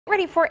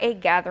ready for a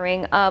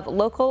gathering of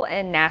local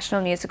and national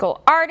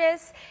musical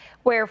artists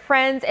where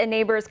friends and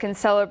neighbors can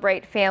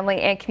celebrate family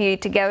and community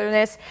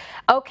togetherness.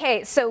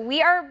 Okay, so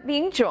we are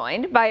being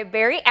joined by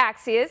Barry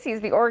Accius.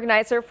 He's the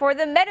organizer for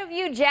the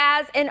Meadowview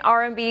Jazz and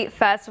R&B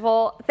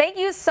Festival. Thank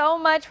you so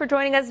much for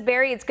joining us,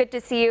 Barry. It's good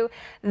to see you.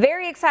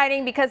 Very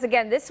exciting because,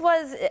 again,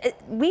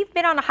 we've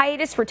been on a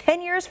hiatus for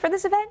 10 years for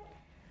this event.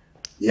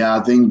 Yeah,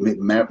 I think it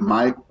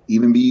might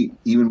even be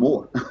even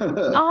more.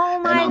 Oh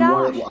my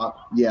gosh.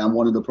 I'm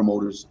one of the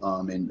promoters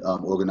and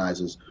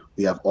organizers.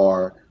 We have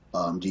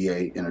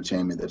GA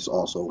Entertainment that's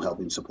also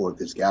helping support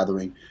this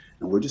gathering,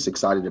 and we're just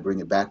excited to bring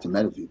it back to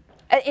Meadowview.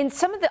 And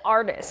some of the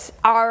artists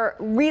are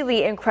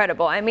really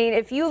incredible. I mean,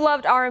 if you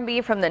loved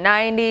R&B from the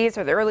 90s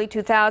or the early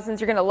 2000s,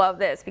 you're going to love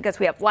this because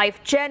we have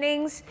Lyfe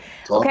Jennings.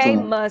 Okay,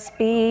 must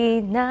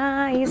be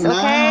nice. Okay,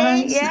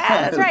 nice.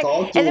 Yeah, that's right.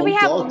 And then we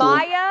have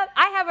Maya.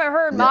 I haven't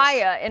heard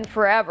Maya in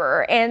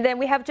forever. And then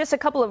we have just a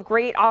couple of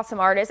great, awesome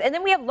artists. And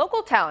then we have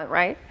local talent,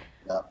 right?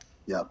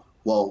 Yep.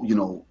 Well, you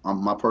know,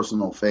 my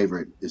personal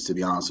favorite is, to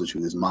be honest with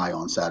you, is Maya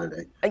on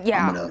Saturday.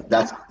 Yeah.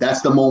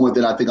 That's the moment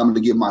that I think I'm going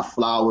to give my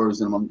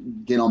flowers, and I'm going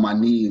to get on my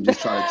knee and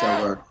just try to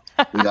tell her,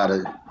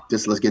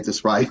 let's get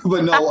this right.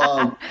 But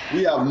no,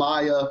 we have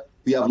Maya,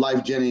 we have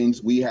Lyfe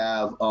Jennings, we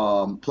have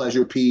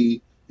Pleasure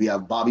P, we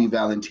have Bobby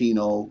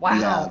Valentino, we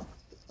have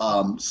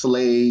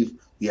Slave,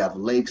 we have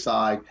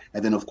Lakeside,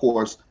 and then of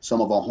course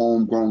some of our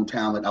homegrown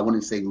talent. I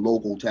wouldn't say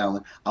local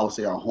talent, I would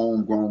say our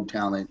homegrown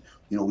talent.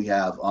 You know, we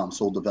have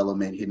Sol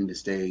Development hitting the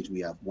stage. We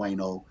have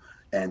Bueno,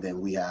 and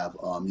then we have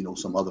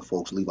some other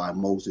folks, Levi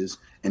Moses,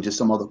 and just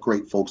some other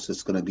great folks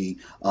that's going to be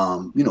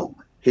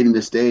hitting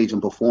the stage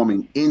and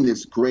performing in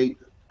this great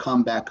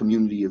comeback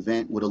community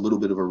event with a little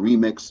bit of a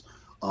remix.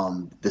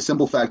 The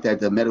simple fact that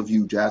the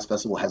Meadowview Jazz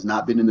Festival has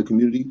not been in the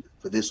community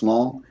for this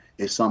long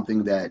is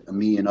something that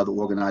me and other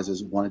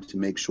organizers wanted to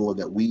make sure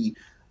that we,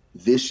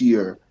 this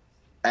year,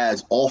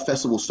 as all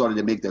festivals started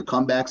to make their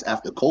comebacks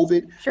after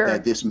COVID,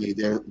 that this made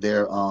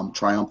their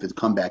triumphant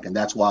comeback. And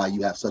that's why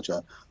you have such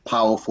a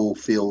powerful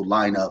filled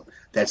lineup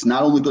that's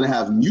not only going to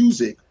have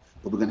music,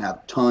 but we're going to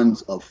have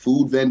tons of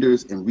food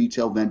vendors and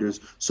retail vendors.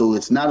 So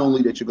it's not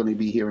only that you're going to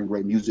be hearing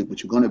great music,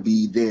 but you're going to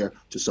be there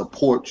to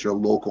support your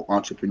local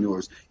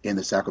entrepreneurs in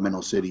the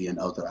Sacramento city and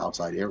other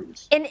outside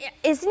areas. And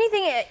is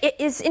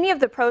any of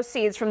the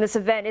proceeds from this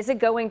event, is it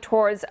going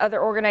towards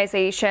other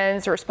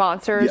organizations or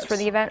sponsors for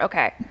the event?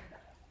 Okay.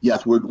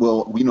 Yes,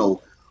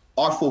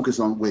 our focus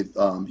with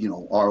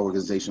our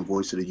organization,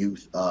 Voice of the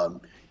Youth,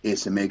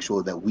 is to make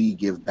sure that we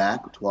give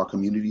back to our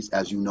communities.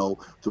 As you know,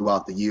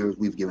 throughout the years,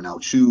 we've given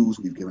out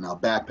shoes, we've given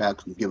out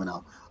backpacks, we've given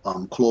out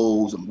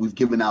clothes, and we've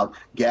given out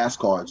gas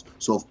cards.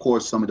 So of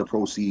course, some of the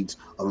proceeds,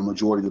 a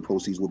majority of the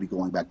proceeds, will be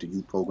going back to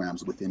youth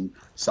programs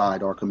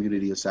inside our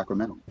community of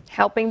Sacramento.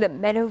 Helping the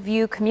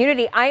Meadowview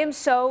community. I am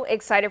so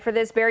excited for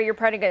this, Barry. You're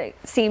probably going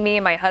to see me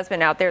and my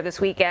husband out there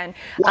this weekend.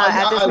 Well,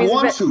 I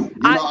want to.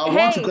 I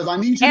want to because I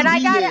need you to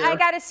be there. I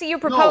got to see you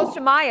propose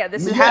to Maya.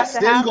 This has to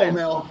happen. There you go,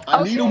 Mel.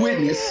 I need a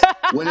witness.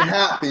 When it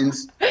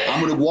happens, I'm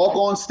going to walk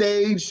on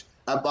stage.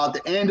 About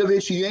the end of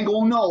it, she ain't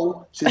going to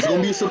know. She's going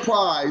to be a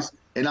surprise.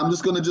 And I'm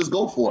just going to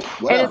go for it.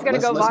 Whatever. And it's going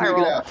to go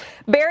viral.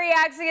 Barry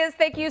Accius,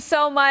 thank you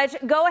so much.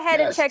 Go ahead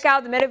and check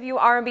out the Meadowview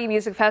R&B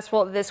Music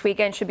Festival this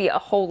weekend. Should be a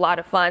whole lot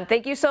of fun.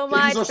 Thank you so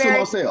much, Barry. Tickets are still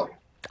on sale.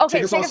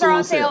 Okay, tickets are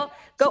on sale.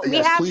 We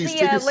have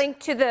the link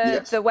to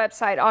the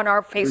website on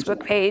our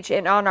Facebook page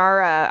and on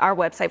our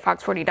website,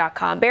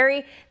 fox40.com.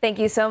 Barry, thank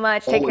you so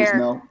much. Take care.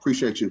 Mel.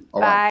 Appreciate you.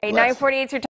 All Bye. Right. 9:48.